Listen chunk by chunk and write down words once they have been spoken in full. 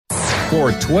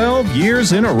for 12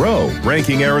 years in a row,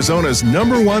 ranking Arizona's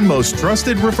 #1 most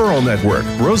trusted referral network,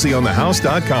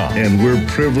 RosieOnTheHouse.com. And we're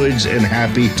privileged and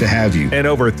happy to have you. And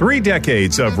over 3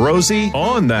 decades of Rosie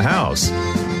on the House.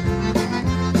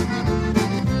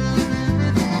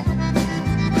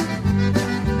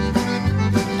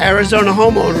 Arizona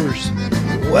homeowners,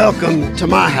 welcome to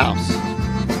my house.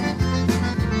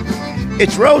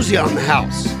 It's Rosie on the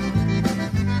House,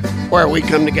 where we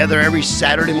come together every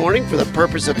Saturday morning for the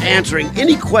purpose of answering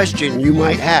any question you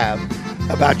might have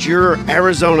about your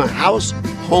Arizona house,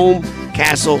 home,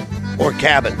 castle, or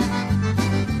cabin.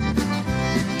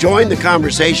 Join the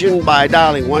conversation by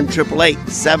dialing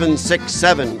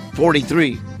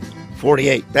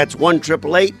 1-888-767-4348. That's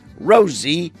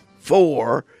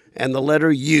 1-888-ROSIE-4 and the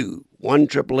letter U.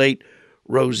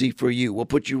 1-888-ROSIE for you. We'll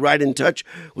put you right in touch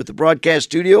with the broadcast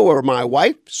studio, or my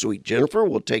wife, Sweet Jennifer,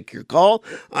 will take your call.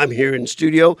 I'm here in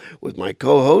studio with my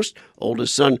co-host,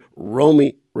 oldest son,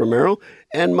 Romy Romero,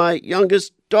 and my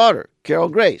youngest daughter, Carol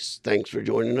Grace. Thanks for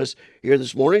joining us here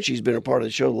this morning. She's been a part of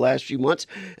the show the last few months,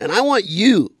 and I want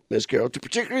you, Miss Carol, to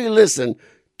particularly listen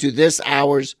to this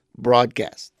hour's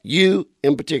broadcast. You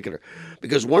in particular,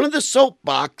 because one of the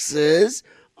soapboxes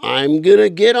I'm going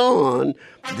to get on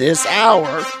this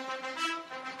hour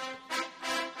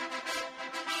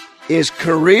is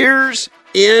careers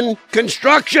in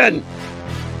construction.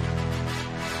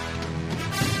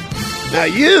 Now,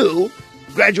 you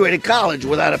graduated college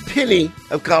without a penny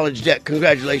of college debt.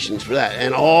 Congratulations for that.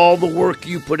 And all the work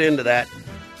you put into that.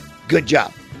 Good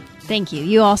job. Thank you.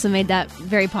 You also made that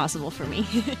very possible for me.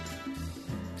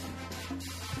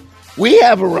 We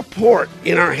have a report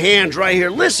in our hands right here.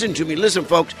 Listen to me. Listen,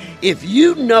 folks. If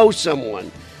you know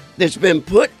someone that's been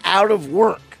put out of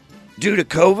work due to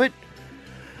COVID,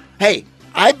 hey,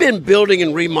 I've been building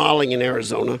and remodeling in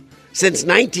Arizona since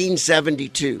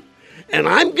 1972. And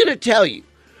I'm going to tell you,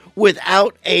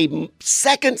 without a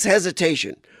second's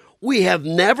hesitation, we have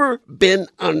never been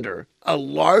under a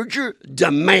larger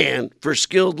demand for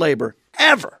skilled labor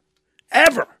ever,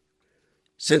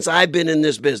 since I've been in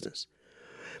this business.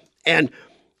 And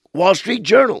Wall Street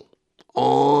Journal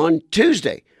on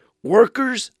Tuesday,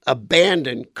 workers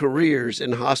abandon careers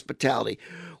in hospitality,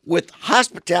 with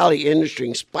hospitality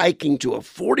industry spiking to a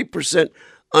 40%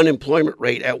 unemployment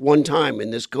rate at one time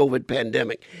in this COVID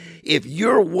pandemic. If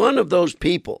you're one of those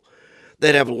people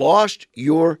that have lost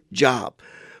your job,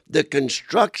 the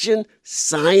construction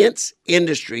science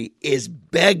industry is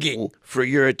begging for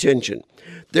your attention.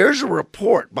 There's a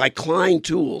report by Klein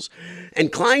Tools,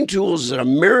 and Klein Tools is an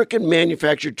American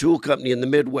manufactured tool company in the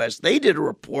Midwest. They did a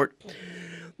report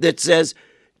that says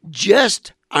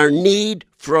just our need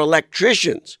for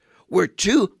electricians, we're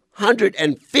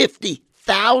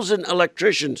 250,000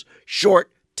 electricians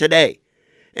short today.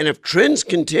 And if trends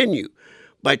continue,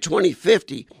 by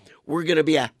 2050, we're going to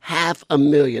be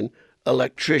 500,000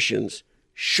 electricians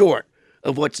short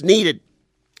of what's needed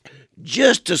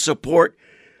just to support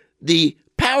the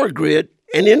power grid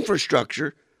and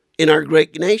infrastructure in our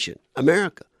great nation,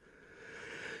 America.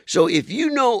 So if you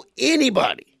know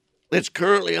anybody that's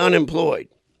currently unemployed,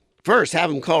 first have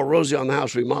them call Rosie on the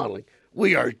House Remodeling.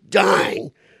 We are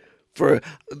dying for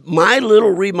my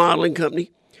little remodeling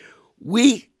company.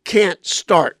 We can't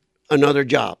start another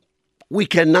job. We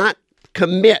cannot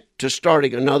commit to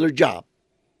starting another job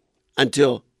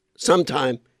until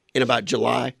sometime in about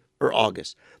July or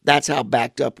August. That's how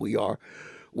backed up we are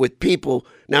with people.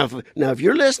 Now, if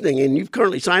you're listening and you've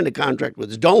currently signed a contract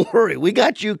with us, don't worry. We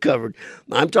got you covered.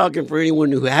 I'm talking for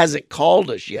anyone who hasn't called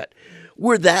us yet.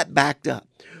 We're that backed up.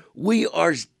 We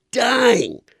are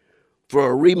dying for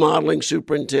a remodeling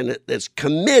superintendent that's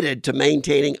committed to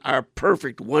maintaining our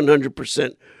perfect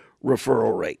 100%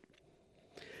 referral rate.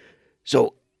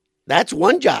 So that's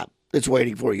one job that's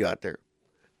waiting for you out there.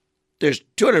 There's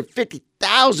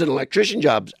 250,000 electrician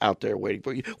jobs out there waiting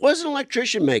for you. What does an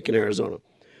electrician make in Arizona?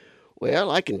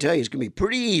 Well, I can tell you it's going to be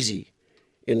pretty easy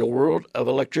in the world of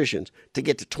electricians to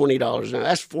get to $20 an hour.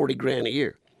 That's $40,000 a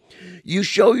year. You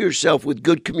show yourself with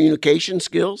good communication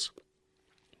skills,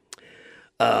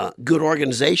 good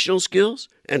organizational skills,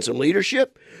 and some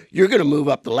leadership, you're going to move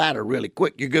up the ladder really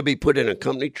quick. You're going to be put in a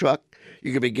company truck.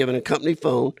 You're going to be given a company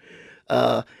phone.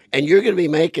 And you're going to be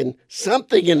making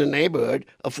something in the neighborhood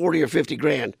of $40,000 or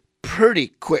 $50,000 pretty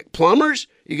quick. Plumbers,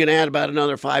 you're going to add about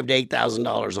another $5,000 to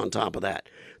 $8,000 on top of that.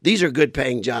 These are good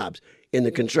paying jobs in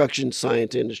the construction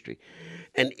science industry.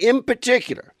 And in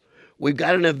particular, we've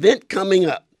got an event coming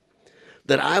up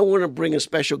that I want to bring a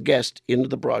special guest into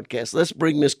the broadcast. Let's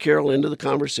bring Miss Carol into the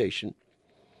conversation.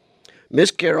 Miss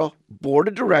Carol, Board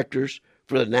of Directors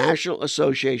for the National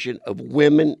Association of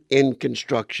Women in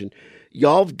Construction.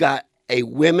 Y'all have got a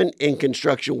Women in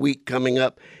Construction Week coming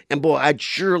up. And boy, I'd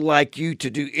sure like you to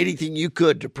do anything you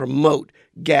could to promote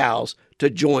gals to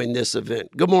join this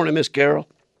event. Good morning, Miss Carol.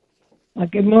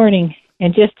 Good morning.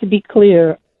 And just to be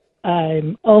clear,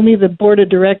 I'm only the board of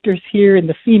directors here in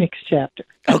the Phoenix chapter.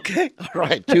 Okay. All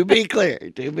right. To be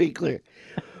clear.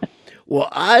 Well,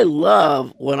 I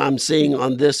love what I'm seeing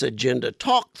on this agenda.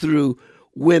 Talk through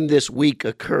when this week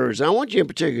occurs. I want you in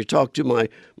particular to talk to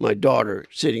my daughter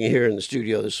sitting here in the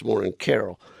studio this morning,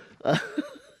 Carol.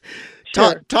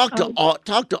 Sure. Talk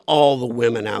to all the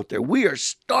women out there. We are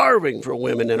starving for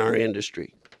women in our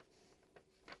industry.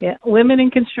 Yeah, Women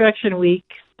in Construction Week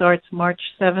starts March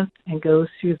 7th and goes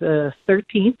through the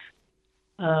 13th.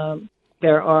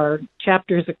 There are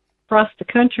chapters across the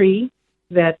country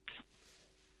that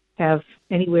have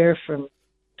anywhere from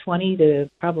 20 to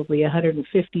probably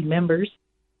 150 members.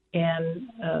 And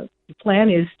the plan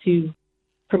is to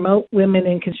promote women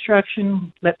in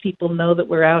construction, let people know that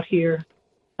we're out here,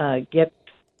 get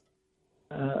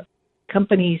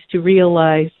companies to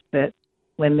realize that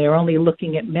when they're only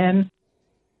looking at men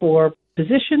for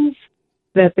positions,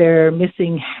 that they're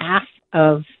missing half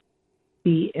of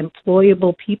the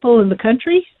employable people in the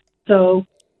country. So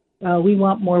we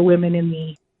want more women in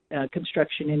the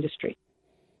construction industry.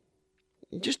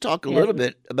 Just talk a little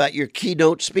bit about your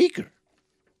keynote speaker.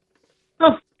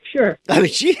 Oh, sure. I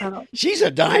mean, she's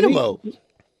a dynamo.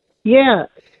 Yeah.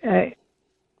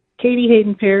 Katie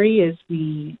Hayden Perry is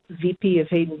the VP of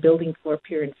Hayden Building Corp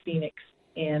here in Phoenix,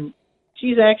 and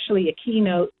she's actually a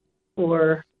keynote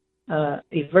for a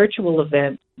virtual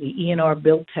event, the ENR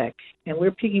Build Tech, and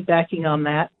we're piggybacking on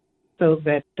that so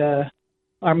that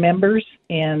our members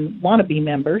and wannabe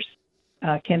members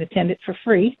can attend it for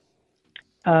free.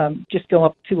 Just go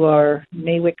up to our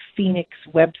NAWIC Phoenix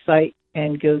website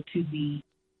and go to the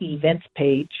events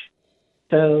page.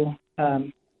 So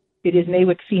it is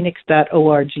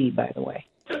nawicphoenix.org, by the way.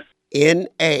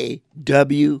 NAWIC.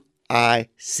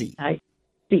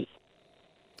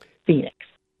 Phoenix.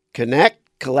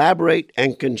 Connect, collaborate,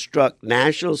 and construct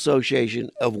National Association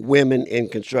of Women in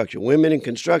Construction. Women in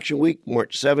Construction Week,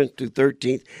 March 7th through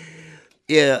 13th.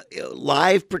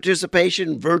 Live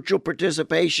participation, virtual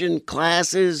participation,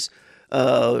 classes.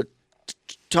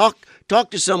 Talk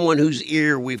to someone whose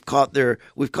ear we've caught their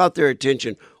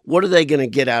attention. What are they going to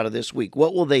get out of this week?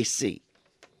 What will they see?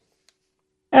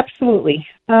 Absolutely.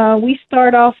 We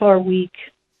start off our week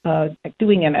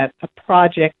doing a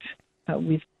project.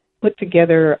 We've put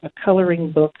together a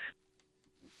coloring book,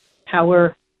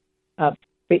 power.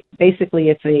 Basically,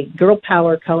 it's a girl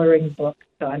power coloring book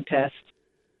contest,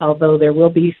 although there will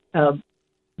be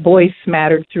boys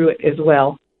smattered through it as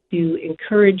well, to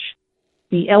encourage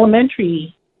the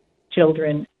elementary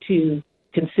children to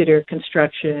consider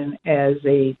construction as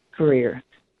a career.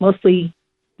 Mostly,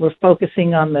 we're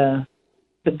focusing on the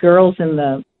girls in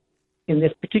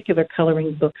this particular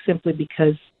coloring book simply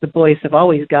because the boys have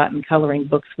always gotten coloring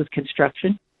books with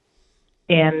construction.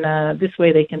 And this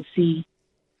way they can see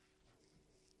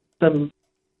some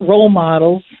role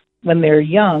models when they're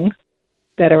young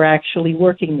that are actually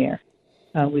working there.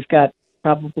 We've got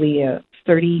probably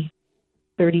 30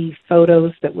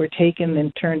 photos that were taken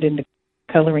and turned into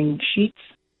coloring sheets,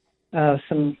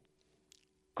 some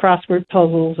crossword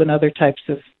puzzles and other types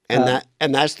of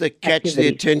and that's to catch the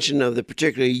attention of the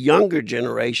particularly younger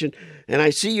generation. And I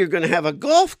see you're going to have a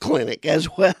golf clinic as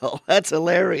well. That's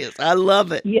hilarious. I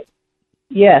love it.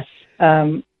 Yes.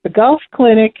 The golf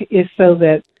clinic is so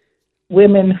that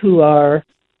women who are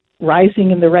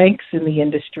rising in the ranks in the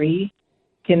industry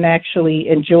can actually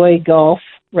enjoy golf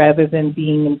rather than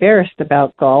being embarrassed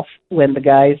about golf when the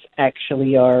guys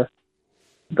actually are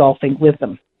golfing with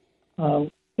them.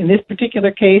 In this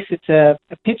particular case, it's a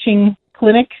pitching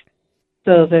clinic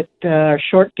so that our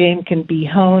short game can be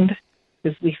honed,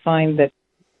 because we find that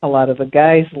a lot of the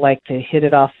guys like to hit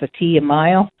it off the tee a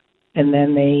mile, and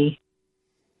then they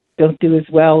don't do as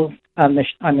well on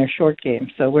their short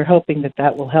game. So we're hoping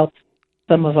that will help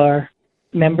some of our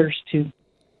members to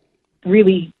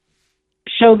really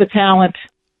show the talent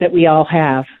that we all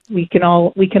have. We can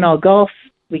all golf.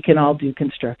 We can all do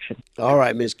construction. All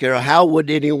right, Ms. Carol, how would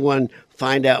anyone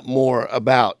find out more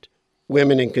about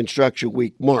Women in Construction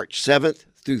Week, March 7th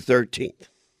through 13th?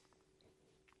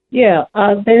 Yeah,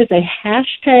 there's a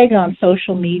hashtag on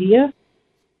social media,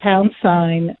 #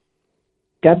 WICWEEK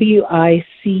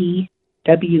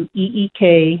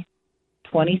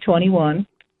 2021.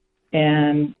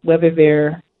 And whether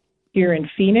they're here in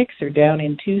Phoenix or down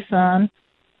in Tucson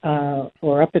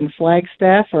or up in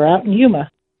Flagstaff or out in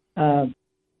Yuma,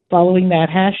 following that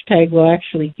hashtag will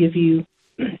actually give you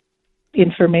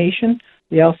information.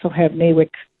 We also have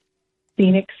NAWIC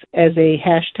Phoenix as a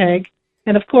hashtag,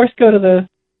 And of course, go to the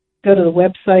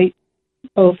website,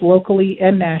 both locally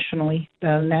and nationally.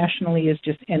 Nationally is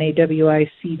just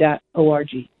nawic.org.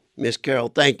 Miss Carol,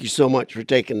 thank you so much for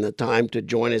taking the time to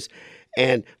join us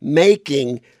and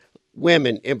making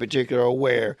women in particular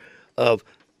aware of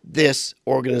this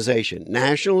organization,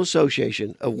 National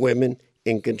Association of Women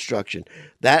in Construction.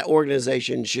 That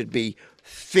organization should be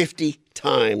 50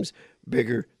 times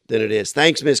bigger than it is.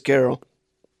 Thanks, Miss Carol.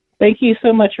 Thank you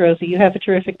so much, Rosie. You have a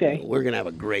terrific day. We're going to have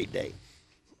a great day.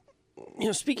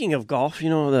 Speaking of golf,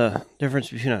 the difference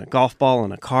between a golf ball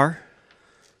and a car?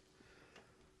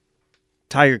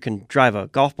 Tiger can drive a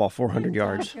golf ball 400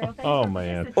 yards. Oh,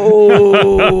 man.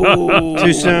 Oh.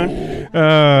 Too soon?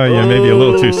 Yeah, maybe a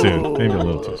little too soon.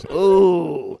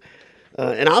 Oh.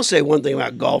 And I'll say one thing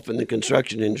about golf in the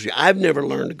construction industry. I've never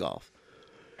learned to golf.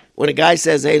 When a guy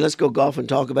says, "Hey, let's go golf and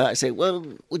talk about it," I say, "Well,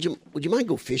 would you mind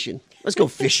go fishing? Let's go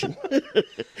fishing."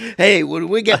 Hey, when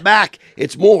we get back,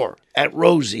 it's more at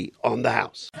Rosie on the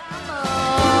House.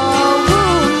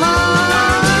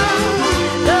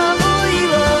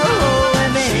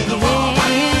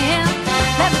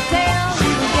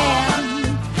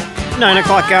 9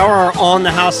 o'clock hour on the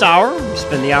House Hour. We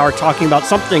spend the hour talking about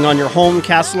something on your home,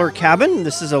 castle, or cabin.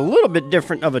 This is a little bit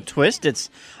different of a twist. It's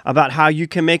about how you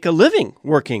can make a living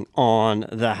working on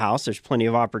the house. There's plenty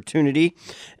of opportunity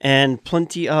and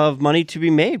plenty of money to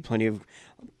be made. Plenty of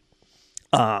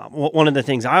one of the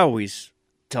things I always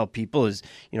tell people is,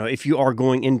 if you are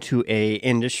going into a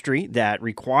industry that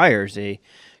requires a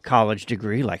college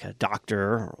degree, like a doctor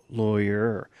or lawyer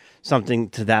or something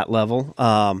to that level,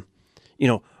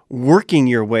 working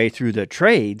your way through the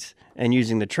trades and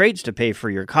using the trades to pay for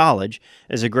your college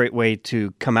is a great way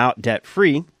to come out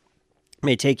debt-free. It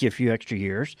may take you a few extra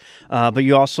years, but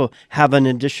you also have an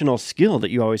additional skill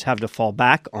that you always have to fall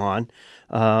back on,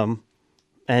 it's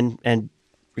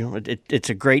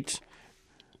a great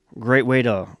way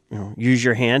to use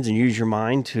your hands and use your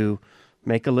mind to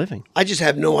make a living. I just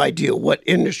have no idea what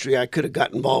industry I could have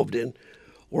got involved in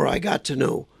where I got to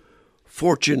know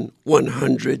Fortune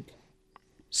 100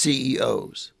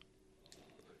 CEOs,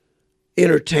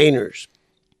 entertainers,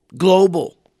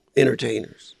 global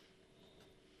entertainers,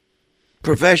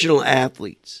 professional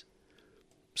athletes,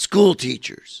 school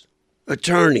teachers,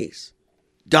 attorneys,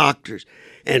 doctors.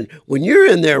 And when you're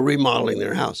in there remodeling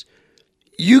their house,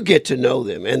 you get to know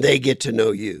them and they get to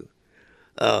know you.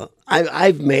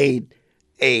 I've made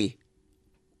a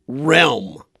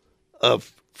realm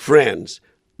of friends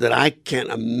that I can't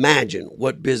imagine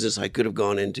what business I could have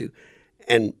gone into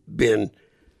and been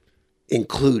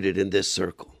included in this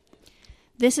circle.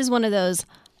 This is one of those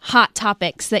hot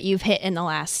topics that you've hit in the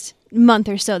last month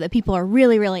or so that people are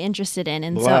really, really interested in.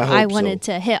 And Well, so I I hope wanted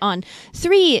so. to hit on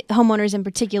 3 homeowners in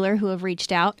particular who have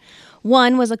reached out.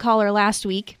 One was a caller last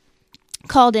week,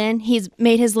 called in. He's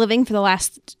made his living for the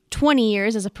last 20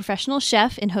 years as a professional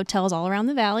chef in hotels all around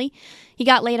the valley. He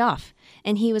got laid off.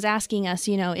 And he was asking us,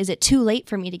 is it too late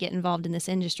for me to get involved in this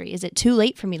industry? Is it too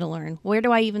late for me to learn? Where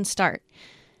do I even start?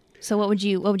 So what would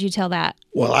you tell that?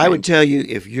 Well, I would tell you,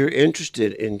 if you're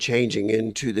interested in changing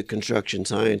into the construction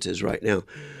sciences right now,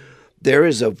 there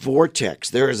is a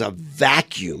vortex, there is a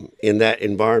vacuum in that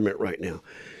environment right now.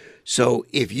 So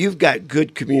if you've got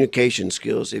good communication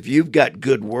skills, if you've got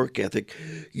good work ethic,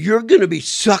 you're going to be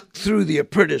sucked through the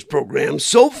apprentice program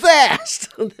so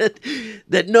fast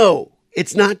that no,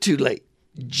 it's not too late.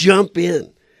 Jump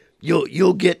in.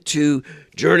 You'll get to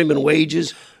journeyman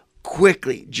wages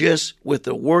quickly, just with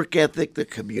the work ethic, the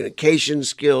communication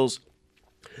skills,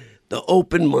 the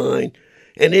open mind.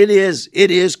 And it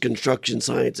is construction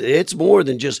science. It's more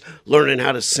than just learning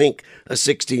how to sink a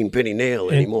 16-penny nail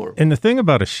anymore. And the thing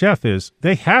about a chef is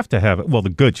they have to have it. Well, the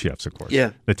good chefs, of course.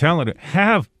 Yeah. The talented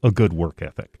have a good work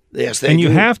ethic. Yes, they and do. you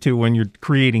have to when you're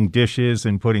creating dishes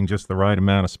and putting just the right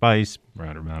amount of spice,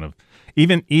 right amount of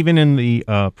even in the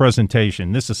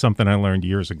presentation. This is something I learned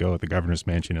years ago at the governor's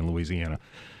mansion in Louisiana.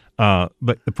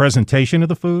 But the presentation of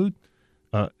the food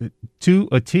to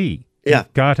a T. Yeah.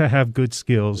 You've got to have good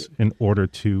skills in order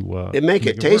to It make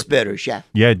it taste work. better, chef.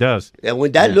 Yeah, it does. And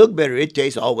when that look better, it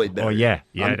tastes always better. Oh, yeah.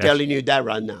 I'm that's- telling you that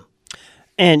right now.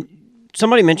 And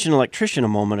somebody mentioned electrician a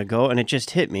moment ago, and it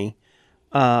just hit me.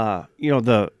 One of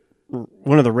the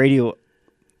radio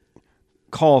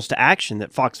calls to action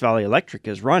that Fox Valley Electric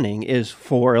is running is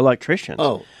for electricians.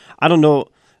 Oh. I don't know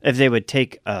if they would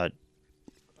take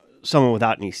someone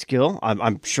without any skill.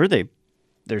 I'm sure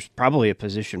there's probably a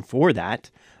position for that.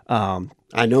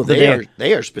 I know But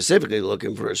they are specifically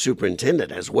looking for a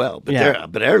superintendent as well, but Yeah.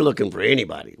 they're looking for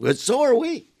anybody. But so are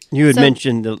we. You had So-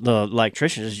 mentioned the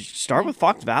electricians. Start with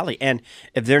Fox Valley, and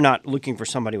if they're not looking for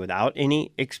somebody without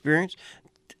any experience,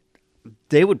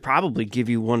 they would probably give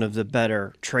you one of the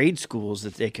better trade schools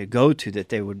that they could go to that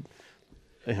they would,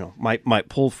 might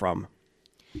pull from.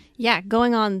 Yeah,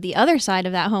 going on the other side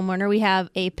of that homeowner, we have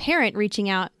a parent reaching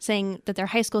out saying that their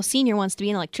high school senior wants to be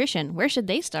an electrician. Where should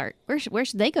they start? Where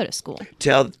should they go to school?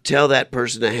 Tell that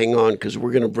person to hang on, because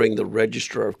we're going to bring the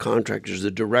registrar of contractors,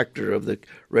 the director of the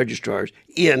registrars,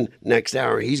 in next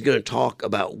hour. He's going to talk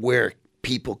about where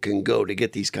people can go to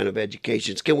get these kind of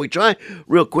educations. Can we try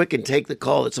real quick and take the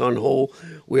call that's on hold?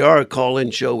 We are a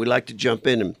call-in show. We like to jump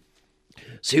in and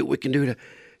see what we can do to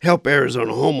help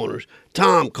Arizona homeowners.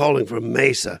 Tom calling from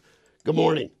Mesa. Good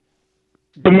morning.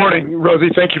 Good morning, Rosie.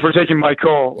 Thank you for taking my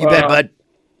call. You bet, bud.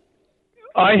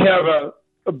 I have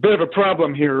a bit of a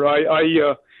problem here. I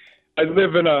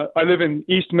live in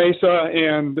East Mesa,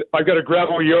 and I've got a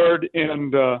gravel yard,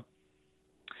 and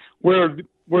where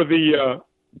the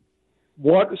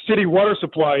city water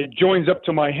supply joins up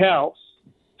to my house,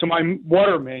 to my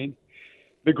water main,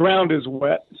 the ground is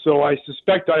wet. So I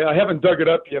suspect, I haven't dug it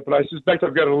up yet, but I suspect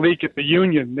I've got a leak at the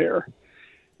union there.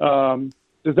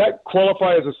 Does that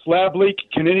qualify as a slab leak?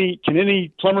 Can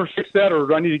any plumber fix that, or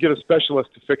do I need to get a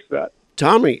specialist to fix that?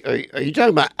 Tommy, are you talking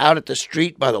about out at the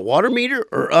street by the water meter,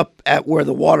 or up at where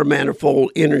the water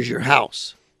manifold enters your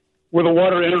house? Where the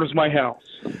water enters my house.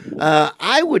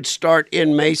 I would start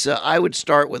in Mesa. I would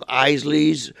start with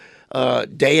Isley's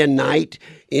day and night,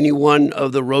 any one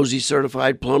of the Rosie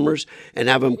certified plumbers, and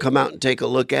have them come out and take a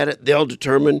look at it. They'll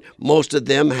determine, most of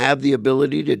them have the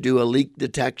ability to do a leak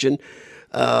detection,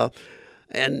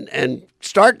 and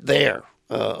start there.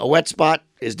 A wet spot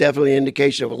is definitely an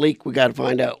indication of a leak. We got to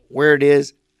find out where it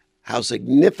is, how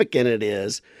significant it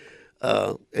is,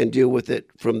 and deal with it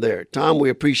from there. Tom, we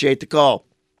appreciate the call.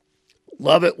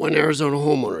 Love it when Arizona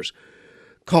homeowners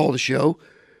call the show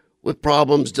with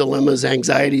problems, dilemmas,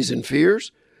 anxieties, and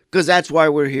fears, because that's why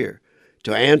we're here,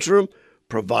 to answer them,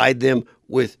 provide them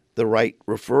with the right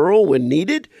referral when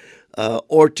needed,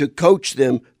 or to coach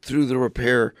them through the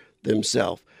repair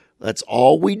themselves. That's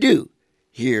all we do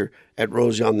here at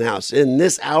Rosie on the House. In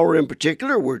this hour in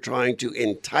particular, we're trying to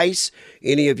entice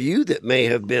any of you that may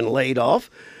have been laid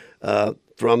off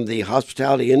from the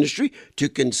hospitality industry to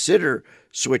consider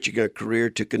switching a career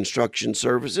to construction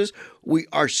services. We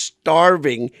are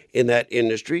starving in that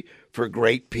industry for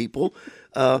great people.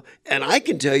 And I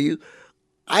can tell you,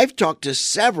 I've talked to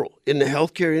several in the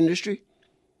healthcare industry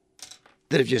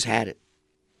that have just had it.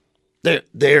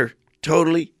 They're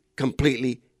totally,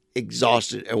 completely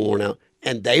exhausted and worn out,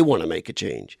 and they want to make a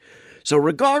change. So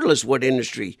regardless what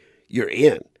industry you're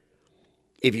in,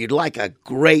 if you'd like a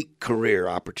great career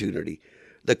opportunity,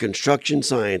 the construction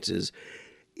sciences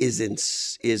is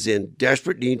in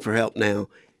desperate need for help now,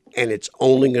 and it's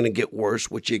only going to get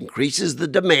worse, which increases the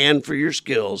demand for your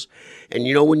skills. And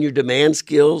you know, when your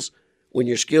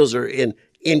skills are in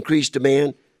increased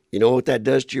demand, you know what that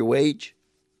does to your wage?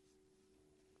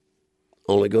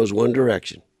 Only goes one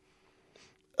direction,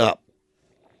 up.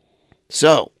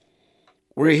 So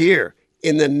we're here.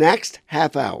 In the next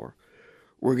half hour,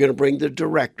 we're going to bring the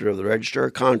director of the Register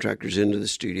of Contractors into the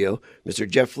studio. Mr.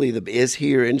 Jeff Leatham is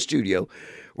here in studio.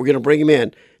 We're going to bring him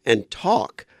in and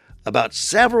talk about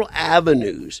several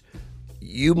avenues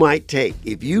you might take.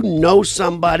 If you know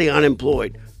somebody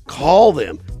unemployed, call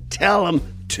them, tell them,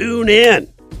 tune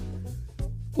in.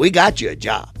 We got you a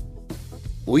job.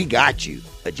 We got you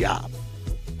a job.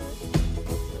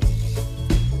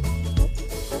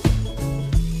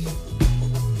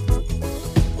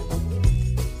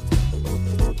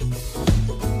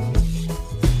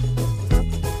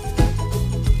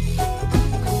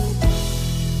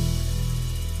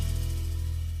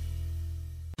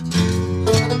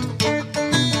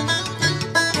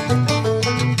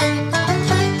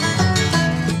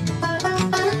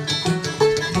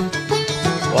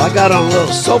 I got on a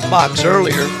little soapbox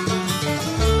earlier.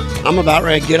 I'm about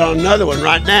ready to get on another one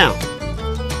right now.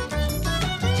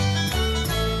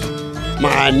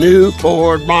 My new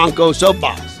Ford Bronco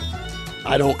soapbox.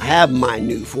 I don't have my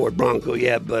new Ford Bronco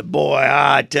yet, but boy,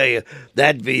 I tell you,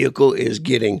 that vehicle is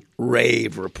getting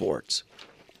rave reports.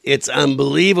 It's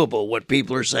unbelievable what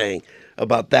people are saying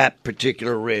about that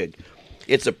particular rig.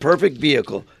 It's a perfect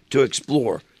vehicle to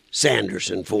explore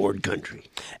Sanderson Ford country.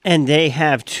 And they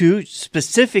have two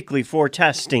specifically for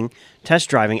test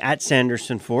driving at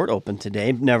Sanderson Ford, open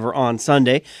today, never on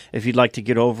Sunday. If you'd like to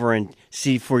get over and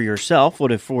see for yourself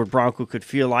what a Ford Bronco could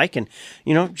feel like, and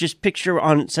just picture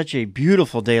on such a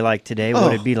beautiful day like today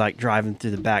what it'd be like driving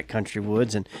through the backcountry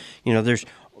woods. And there's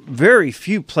very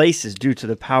few places due to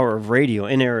the power of radio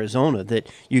in Arizona that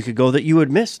you could go that you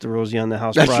would miss the Rosie on the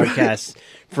House broadcasts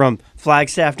from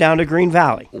Flagstaff down to Green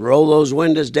Valley. Roll those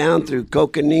windows down through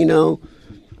Coconino,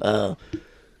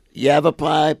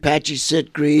 Yavapai, Apache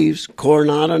Sitgreaves,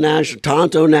 Coronado National,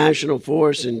 Tonto National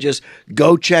Forest, and just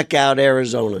go check out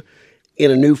Arizona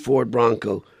in a new Ford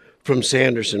Bronco from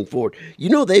Sanderson Ford. You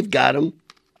know they've got them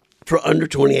for under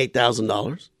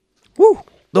 $28,000. Woo!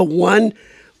 The one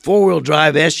four-wheel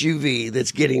drive SUV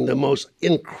that's getting the most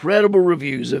incredible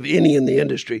reviews of any in the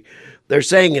industry. They're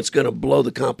saying it's going to blow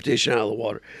the competition out of the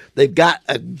water. They've got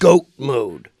a goat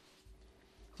mode.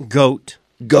 Goat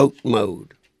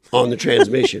mode on the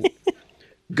transmission.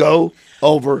 Go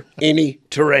over any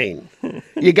terrain.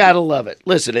 You got to love it.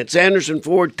 Listen, at Sanderson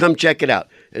Ford, come check it out.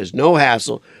 There's no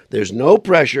hassle, there's no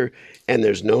pressure, and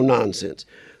there's no nonsense.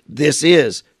 This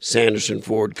is Sanderson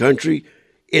Ford country.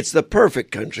 It's the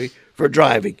perfect country for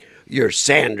driving your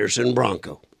Sanderson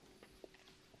Bronco.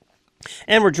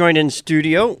 And we're joined in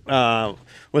studio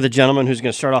with a gentleman who's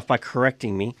going to start off by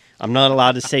correcting me. I'm not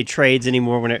allowed to say trades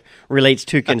anymore when it relates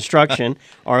to construction.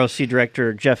 ROC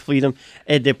Director Jeff Fleetham.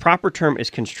 The proper term is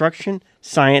construction,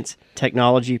 science,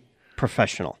 technology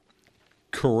professional.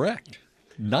 Correct.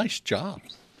 Nice job.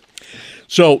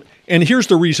 So, and here's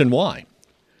the reason why.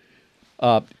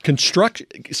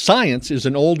 Science is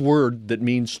an old word that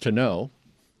means to know.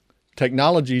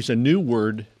 Technology is a new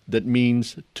word that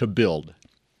means to build,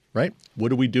 right? What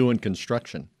do we do in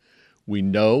construction? We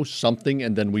know something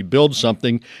and then we build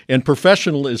something. And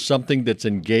professional is something that's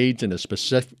engaged in a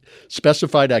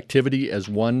specified activity as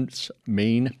one's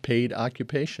main paid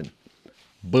occupation.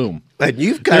 Boom. And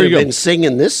you've kind of been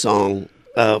singing this song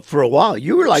for a while.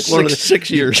 You were like one of the 6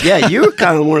 years. Yeah, you were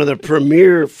kind of one of the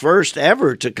premier first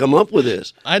ever to come up with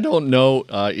this. I don't know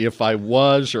if I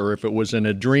was or if it was in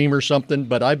a dream or something,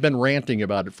 but I've been ranting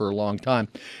about it for a long time.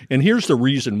 And here's the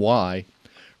reason why,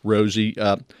 Rosie.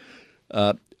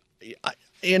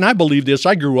 And I believe this.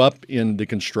 I grew up in the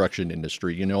construction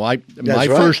industry. You know, my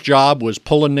first job was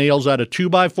pulling nails out of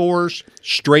 2x4s,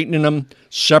 straightening them,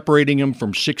 separating them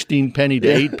from 16 penny to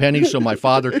 8 penny so my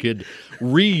father could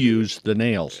reuse the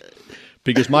nails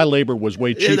because my labor was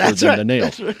way cheaper than the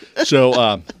nails.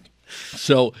 Right.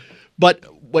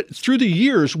 But through the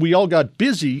years, we all got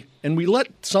busy and we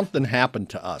let something happen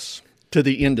to us, to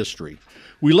the industry.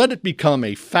 We let it become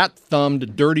a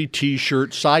fat-thumbed, dirty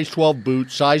T-shirt, size 12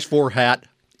 boot, size 4 hat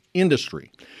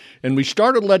industry. And we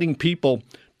started letting people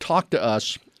talk to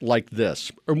us like this.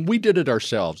 And we did it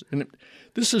ourselves. And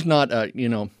this is not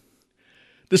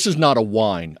this is not a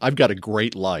whine. I've got a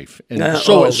great life. And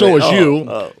so is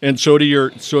you, and so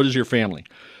does your family.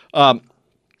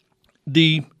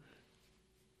 The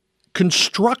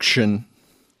construction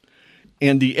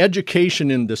and the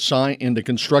education in the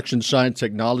construction, science,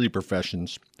 technology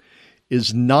professions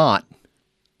is not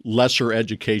lesser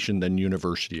education than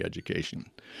university education.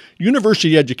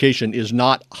 University education is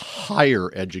not higher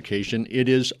education. It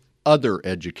is other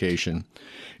education.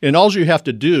 And all you have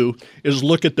to do is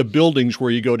look at the buildings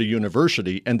where you go to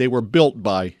university, and they were built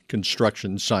by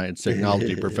construction, science,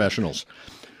 technology professionals.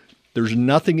 There's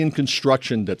nothing in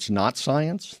construction that's not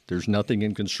science. There's nothing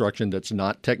in construction that's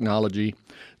not technology.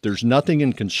 There's nothing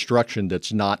in construction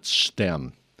that's not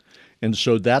STEM. And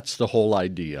so that's the whole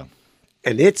idea.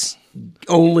 And it's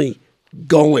only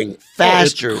going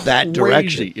faster that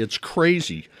direction. It's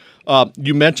crazy.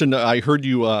 You mentioned, I heard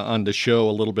you on the show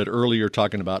a little bit earlier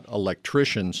talking about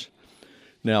electricians.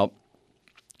 Now,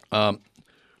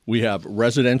 we have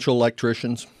residential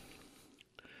electricians.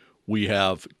 We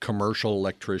have commercial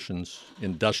electricians,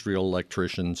 industrial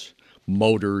electricians,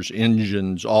 motors,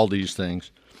 engines, all these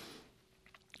things.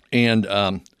 And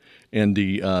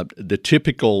the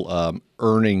typical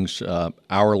earnings,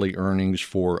 hourly earnings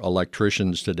for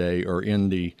electricians today are in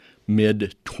the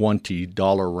mid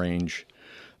 $20 range,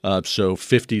 so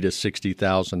 $50,000 to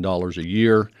 $60,000 a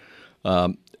year.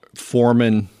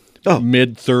 Foreman,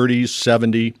 mid 30s,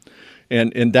 70.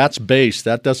 And that's base.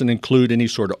 That doesn't include any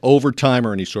sort of overtime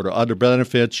or any sort of other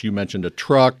benefits. You mentioned a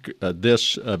truck, a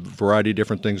variety of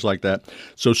different things like that.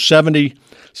 So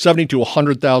 $70,000 to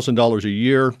 $100,000 a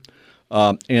year.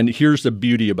 And here's the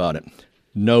beauty about it: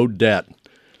 no debt.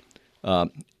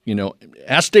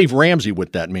 Ask Dave Ramsey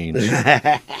what that means.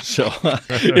 So,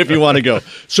 if you want to go.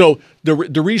 So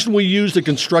the reason we use the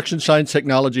construction science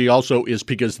technology also is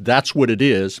because that's what it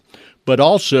is, but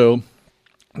also.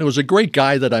 There was a great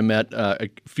guy that I met a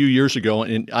few years ago,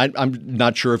 and I'm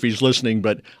not sure if he's listening,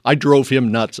 but I drove him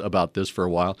nuts about this for a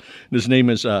while. And his name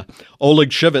is Oleg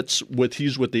Shivitz.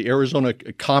 He's with the Arizona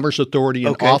Commerce Authority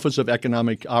and Office of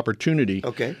Economic Opportunity.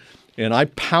 Okay. And I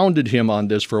pounded him on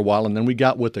this for a while, and then we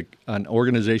got with an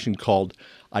organization called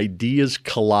Ideas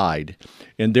Collide,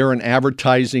 and they're an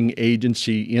advertising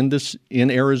agency in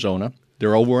Arizona.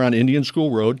 They're over on Indian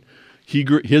School Road.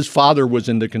 His father was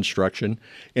into construction,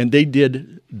 and they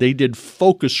did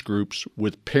focus groups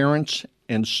with parents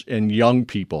and young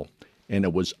people, and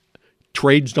it was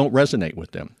trades don't resonate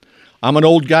with them. I'm an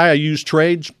old guy. I use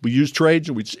trades. We use trades,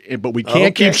 but we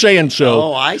can't keep saying so.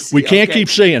 Oh, I see. We can't keep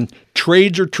saying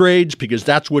trades are trades because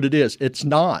that's what it is. It's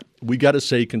not. We got to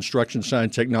say construction,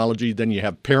 science, technology. Then you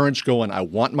have parents going, I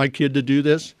want my kid to do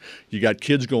this. You got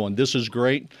kids going, this is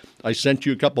great. I sent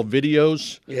you a couple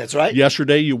videos. Yeah, that's right.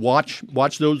 Yesterday, you watch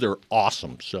those. They're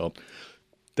awesome. So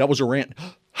that was a rant.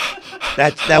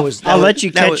 I'll let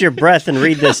you catch your breath and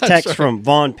read this text from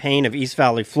Vaughn Payne of East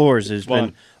Valley Floors, who's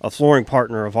been a flooring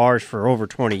partner of ours for over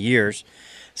 20 years.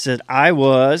 Said, I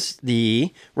was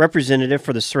the representative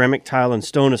for the Ceramic Tile and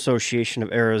Stone Association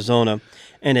of Arizona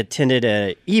and attended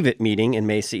a EVIT meeting in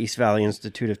Mesa, East Valley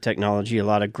Institute of Technology. A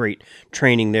lot of great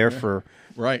training there for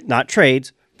not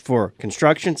trades, for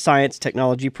construction, science,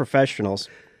 technology professionals.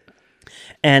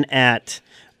 And at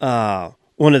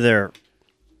one of their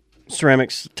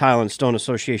Ceramics, Tile, and Stone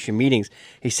Association meetings,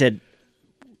 he said,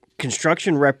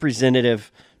 construction representative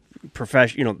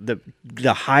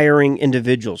the hiring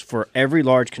individuals for every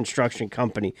large construction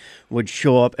company would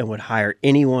show up and would hire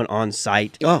anyone on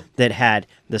site that had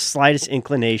the slightest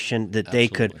inclination that they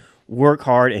could work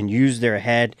hard and use their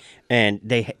head, and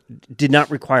they did not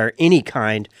require any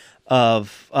kind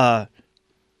of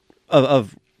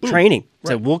training.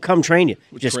 So we'll come train you.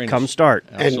 Just come start.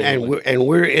 And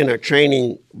we're in a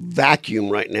training vacuum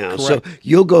right now. Correct. So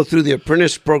you'll go through the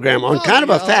apprentice program on kind of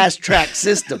a fast track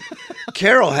system.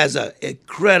 Carol has an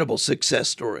incredible success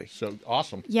story. So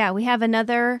awesome. Yeah, we have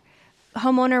another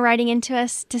homeowner writing into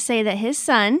us to say that his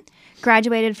son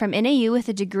graduated from NAU with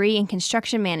a degree in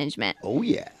construction management. Oh,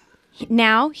 yeah.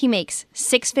 Now he makes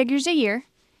 6 figures a year.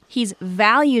 He's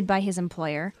valued by his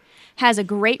employer, has a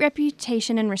great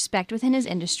reputation and respect within his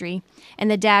industry, and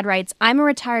the dad writes, I'm a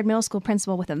retired middle school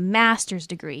principal with a master's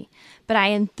degree, but I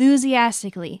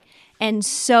enthusiastically and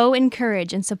so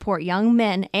encourage and support young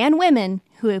men and women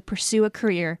who pursue a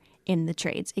career in the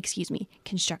trades,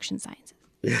 construction sciences.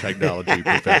 Technology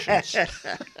professions.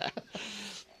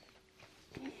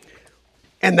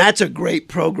 And that's a great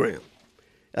program.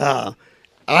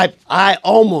 I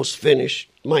almost finished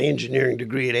my engineering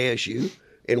degree at ASU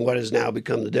in what has now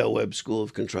become the Del Webb School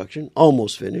of Construction.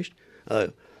 Almost finished.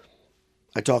 I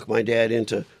talked my dad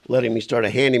into letting me start a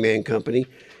handyman company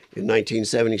in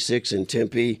 1976 in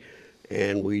Tempe,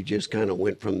 and we just kind of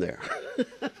went from there.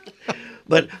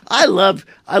 But I love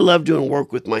doing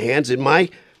work with my hands. In my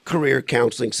career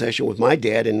counseling session with my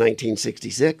dad in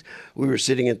 1966, we were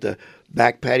sitting at the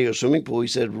back patio swimming pool. He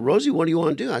said, Rosie, what do you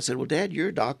want to do? I said, well, Dad, you're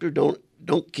a doctor. Don't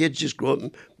kids just grow up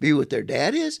and be what their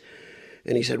dad is?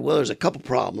 And he said, well, there's a couple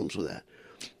problems with that.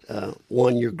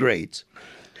 1, your grades.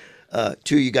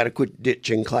 2, you got to quit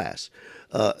ditching class.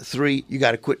 3, you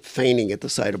got to quit fainting at the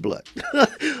sight of blood.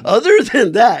 Other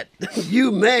than that,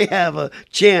 you may have a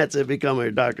chance at becoming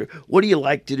a doctor. What do you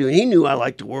like to do? And he knew I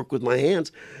liked to work with my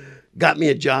hands. Got me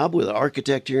a job with an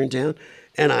architect here in town,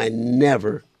 and I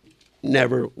never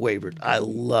wavered. I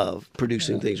love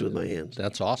producing things with my hands.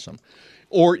 That's awesome.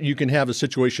 Or you can have a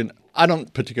situation, I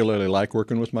don't particularly like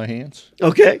working with my hands.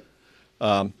 Okay.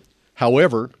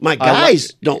 However, my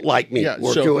guys don't like me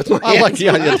working with my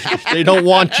hands. They don't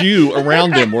want you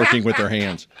around them working with their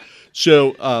hands.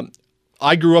 So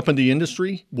I grew up in the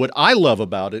industry. What I love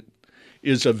about it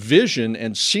is a vision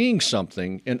and seeing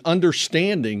something and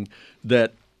understanding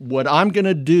that what I'm going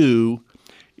to do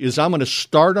is I'm going to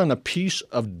start on a piece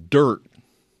of dirt,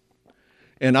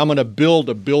 and I'm going to build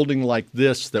a building like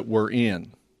this that we're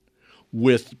in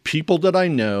with people that I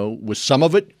know, with some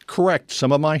of it correct,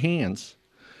 some of my hands,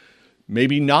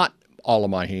 maybe not all of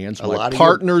my hands, my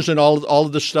partners and all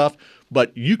of the stuff,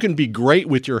 but you can be great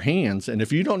with your hands. And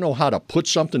if you don't know how to put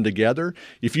something together,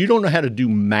 if you don't know how to do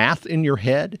math in your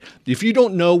head, if you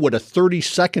don't know what a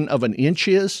 32nd of an inch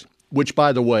is, which,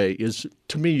 by the way, is,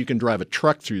 to me, you can drive a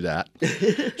truck through that.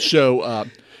 So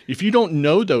if you don't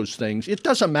know those things, it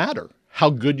doesn't matter how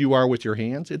good you are with your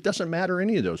hands. It doesn't matter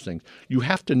any of those things. You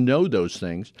have to know those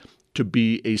things to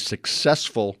be a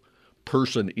successful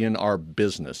person in our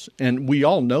business. And we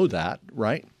all know that,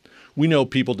 right? We know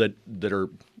people that are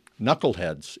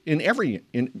knuckleheads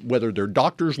in whether they're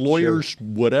doctors, lawyers,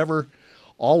 whatever,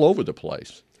 all over the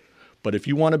place. But if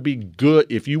you want to be good,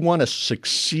 if you want to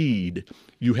succeed,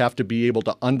 you have to be able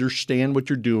to understand what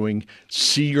you're doing,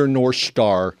 see your North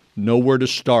Star, know where to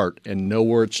start, and know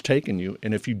where it's taking you.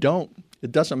 And if you don't,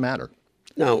 it doesn't matter.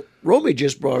 Now, Romy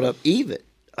just brought up EVIT.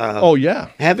 Oh, yeah.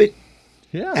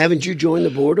 Yeah. Haven't you joined the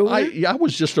board over there? I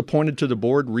was just appointed to the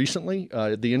board recently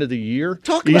at the end of the year.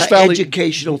 Talk about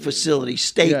educational facilities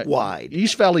statewide.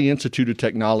 East Valley Institute of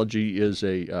Technology is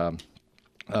it's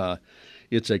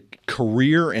a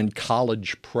career and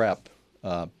college prep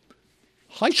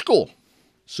high school.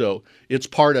 So it's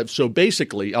part of. So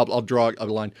basically, I'll draw a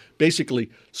line. Basically,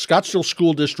 Scottsdale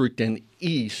School District and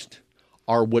East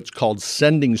are what's called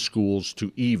sending schools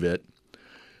to EVIT.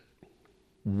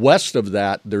 West of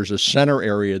that, there's a center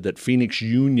area that Phoenix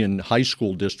Union High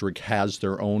School District has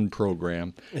their own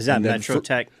program. Is that Metro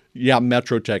Tech? Yeah,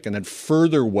 Metro Tech. And then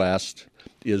further west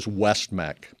is West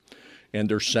Mech, and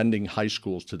they're sending high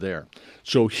schools to there.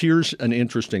 So here's an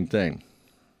interesting thing.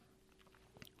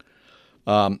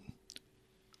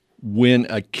 When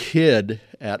a kid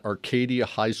at Arcadia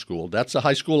High School, that's the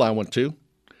high school I went to,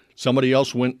 somebody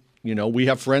else went. We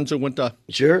have friends that went to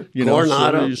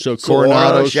Coronado, so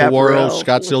Coronado, Saguaro,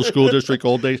 Scottsdale School District.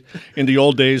 Old days, in the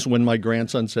old days when my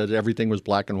grandson said everything was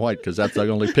black and white because that's the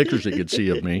only pictures he could see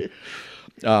of me.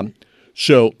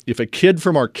 So if a kid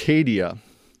from Arcadia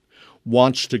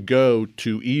wants to go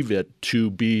to EVIT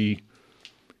to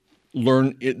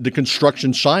learn the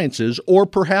construction sciences, or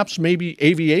perhaps maybe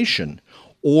aviation,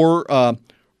 or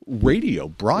radio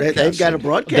broadcasting, they've got a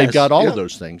broadcast. They've got all of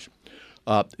those things.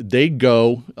 They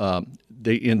go,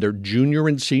 in their junior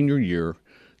and senior year,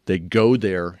 they go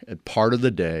there at part of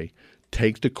the day,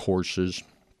 take the courses,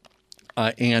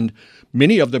 and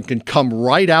many of them can come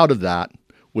right out of that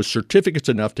with certificates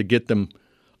enough to get them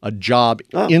a job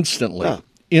instantly.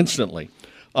 Instantly.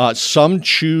 Some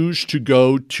choose to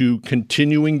go to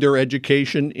continuing their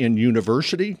education in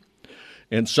university,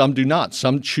 and some do not.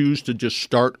 Some choose to just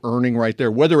start earning right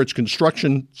there, whether it's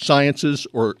construction sciences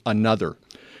or another.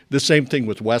 The same thing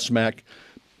with West Mac,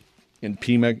 in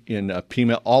Pima,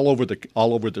 all over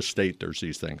the state. There's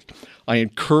these things. I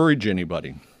encourage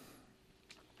anybody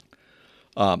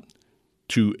to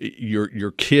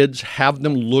your kids, have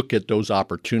them look at those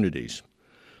opportunities.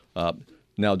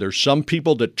 Now, there's some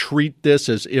people that treat this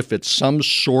as if it's some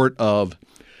sort of,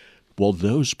 well,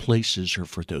 those places are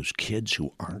for those kids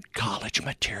who aren't college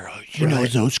material. You know,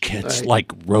 those kids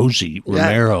like Rosie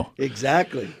Romero.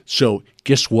 Exactly. So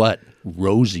guess what?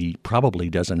 Rosie probably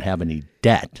doesn't have any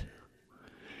debt,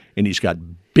 and he's got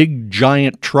big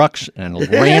giant trucks and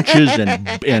ranches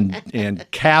and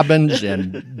cabins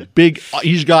and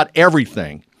he's got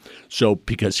everything. So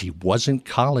because he wasn't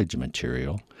college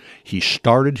material, he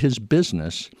started his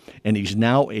business, and he's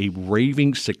now a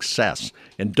raving success.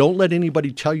 And don't let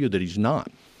anybody tell you that he's not.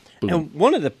 Boom. And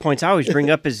one of the points I always bring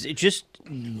up is just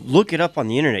look it up on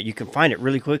the internet. You can find it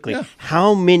really quickly. Yeah.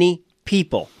 How many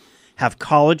people have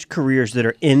college careers that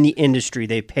are in the industry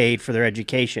they paid for their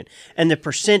education? And the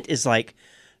percent is like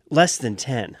less than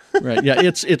 10. Right. Yeah.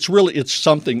 It's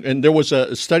something. And there was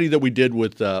a study that we did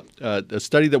with a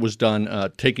study that was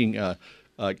done taking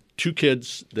two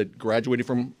kids that graduated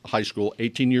from high school,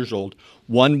 18 years old.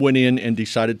 One went in and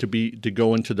decided to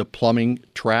go into the plumbing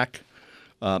track.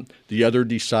 The other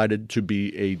decided to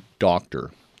be a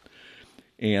doctor.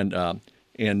 And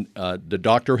the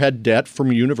doctor had debt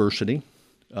from university.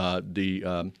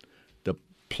 The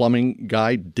plumbing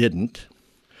guy didn't.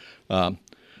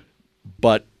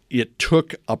 But it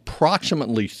took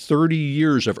approximately 30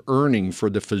 years of earning for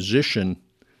the physician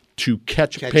to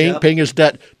paying his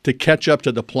debt to catch up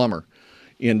to the plumber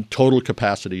in total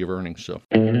capacity of earnings. So.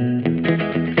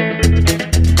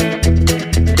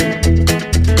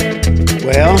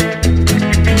 Well,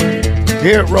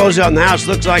 here at Rosie on the House,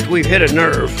 looks like we've hit a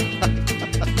nerve.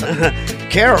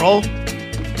 Carol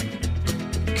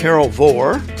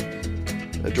Vore,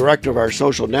 the director of our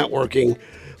social networking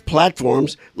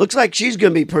platforms, looks like she's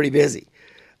going to be pretty busy.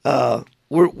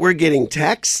 We're getting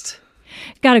text.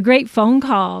 Got a great phone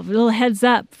call, a little heads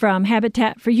up from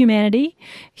Habitat for Humanity.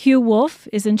 Hugh Wolf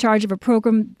is in charge of a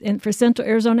program for Central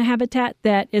Arizona Habitat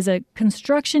that is a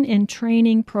construction and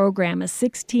training program, a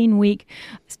 16-week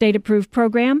state-approved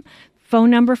program. Phone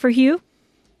number for Hugh,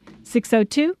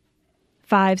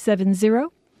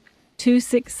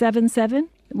 602-570-2677.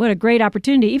 What a great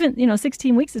opportunity. Even,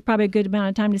 16 weeks is probably a good amount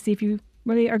of time to see if you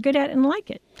really are good at it and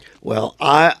like it. Well,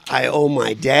 I owe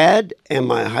my dad and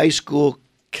my high school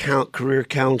career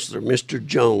counselor, Mr.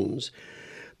 Jones.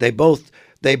 They both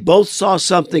saw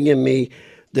something in me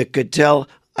that could tell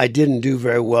I didn't do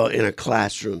very well in a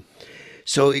classroom.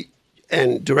 So,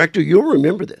 and Director, you'll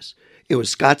remember this. It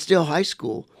was Scottsdale High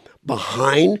School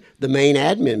behind the main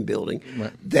admin building.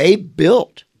 Right. They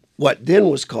built what then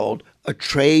was called a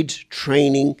trades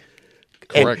training.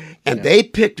 Correct. And they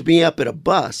picked me up at a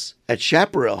bus at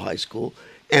Chaparral High School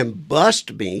and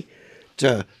bused me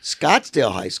to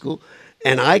Scottsdale High School.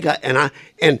 And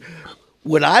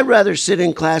would I rather sit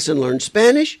in class and learn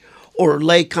Spanish or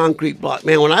lay concrete block?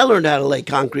 Man, when I learned how to lay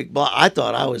concrete block, I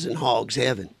thought I was in hog's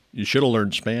heaven. You should have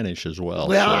learned Spanish as well.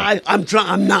 Well, so.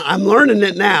 I'm learning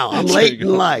it now. I'm late in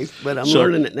life, but I'm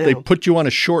learning it now. They put you on a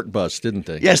short bus, didn't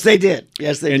they? Yes, they did.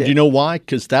 Yes, they did. And you know why?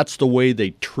 Because that's the way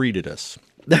they treated us.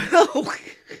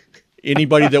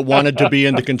 Anybody that wanted to be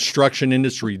in the construction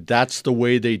industry, that's the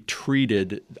way they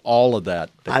treated all of that.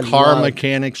 The car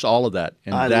mechanics, all of that.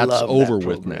 And that's over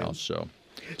with now. So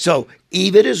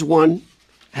EVIT is one.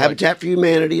 Habitat for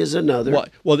Humanity is another.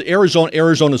 Well, the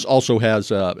Arizona also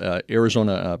has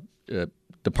Arizona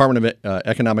Department of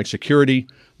Economic Security.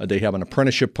 They have an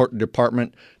apprenticeship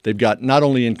department. They've got not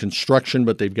only in construction,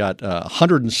 but they've got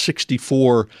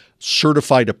 164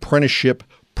 certified apprenticeship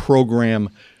program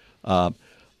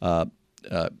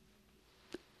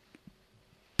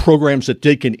programs that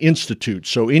they can institute.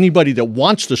 So anybody that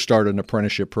wants to start an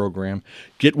apprenticeship program,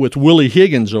 get with Willie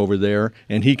Higgins over there,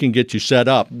 and he can get you set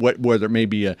up, whether it may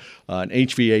be an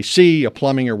HVAC, a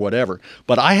plumbing, or whatever.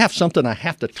 But I have something I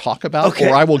have to talk about,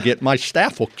 or I will get my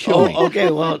staff will kill me. Okay,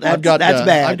 well, that's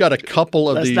bad. I've got a couple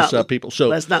of people. So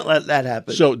let's not let that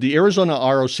happen. So the Arizona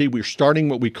ROC, we're starting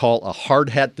what we call a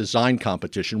hard hat design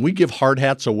competition. We give hard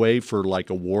hats away for like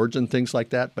awards and things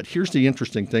like that. But here's the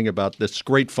interesting thing about this. It's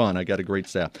great fun. I got a great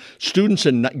staff. Students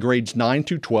in grades 9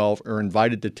 through 12 are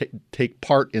invited to take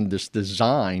part in this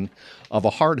design of a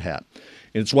hard hat.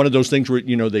 And it's one of those things where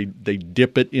they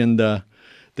dip it in the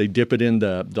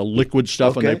liquid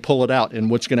stuff and they pull it out. And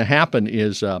what's going to happen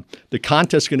is the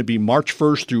contest is going to be March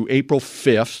 1st through April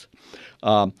 5th.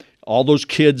 All those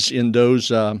kids in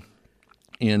those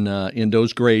in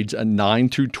those grades 9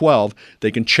 through 12,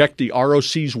 they can check the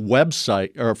ROC's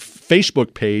website or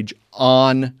Facebook page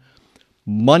on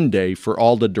Monday for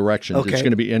all the directions. Okay. It's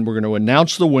going to be, and we're going to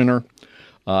announce the winner,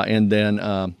 and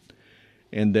then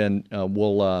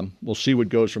we'll see what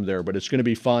goes from there. But it's going to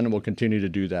be fun, and we'll continue to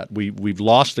do that. We've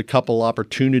lost a couple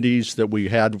opportunities that we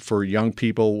had for young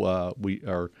people.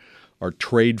 Our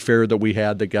trade fair that we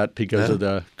had that got because of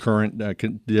the current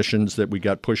conditions that we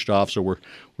got pushed off. So we're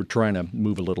trying to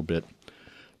move a little bit,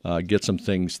 get some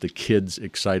things the kids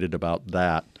excited about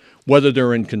that, whether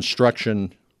they're in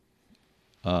construction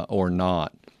or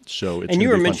not. So it's and you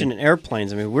were mentioning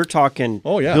airplanes. I mean, we're talking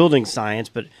building science,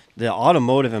 but the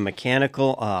automotive and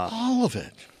mechanical, all of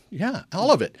it. Yeah,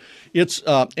 all of it. It's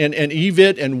and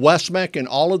EVIT and WestMech and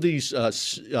all of these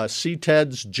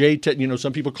CTEDs, JTED.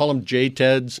 Some people call them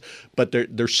JTEDs, but they're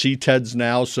CTEDs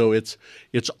now. So it's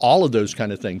all of those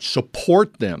kind of things.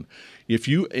 Support them. If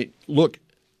you look,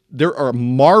 there are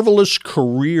marvelous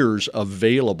careers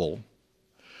available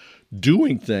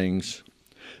doing things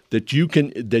that you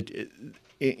can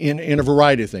in a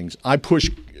variety of things. I push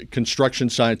construction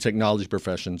science technology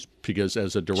professions because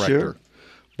as a director. Sure.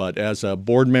 But as a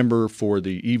board member for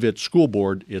the EVIT school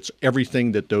board, it's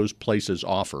everything that those places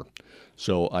offer.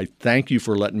 So I thank you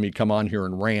for letting me come on here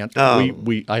and rant. I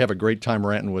have a great time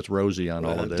ranting with Rosie on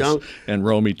all of this, and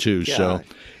Romy too. God. So,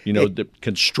 the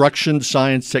construction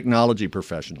science technology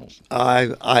professionals.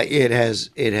 It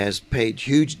has paid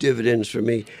huge dividends for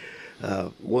me.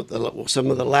 Some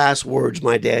of the last words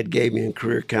my dad gave me in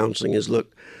career counseling is,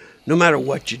 look, no matter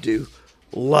what you do,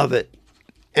 love it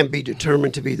and be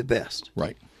determined to be the best.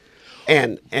 Right.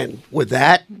 And with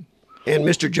that, and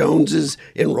Mr. Jones's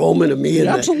enrollment of me in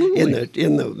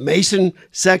the Mason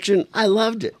section, I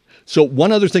loved it. So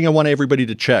one other thing I want everybody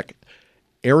to check: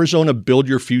 Arizona Build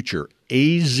Your Future,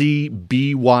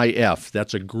 AZBYF.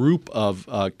 That's a group of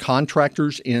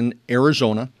contractors in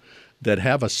Arizona that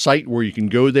have a site where you can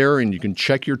go there and you can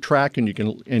check your track and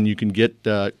you can get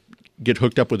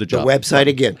hooked up with a job. The website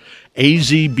again,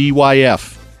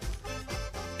 AZBYF.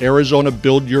 Arizona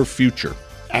Build Your Future.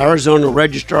 Arizona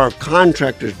Registrar of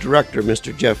Contractors Director,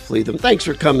 Mr. Jeff Fleetham. Thanks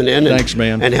for coming in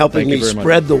and helping me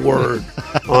spread the word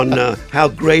on how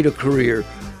great a career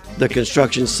the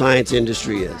construction science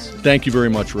industry is. Thank you very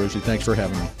much, Rosie. Thanks for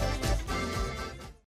having me.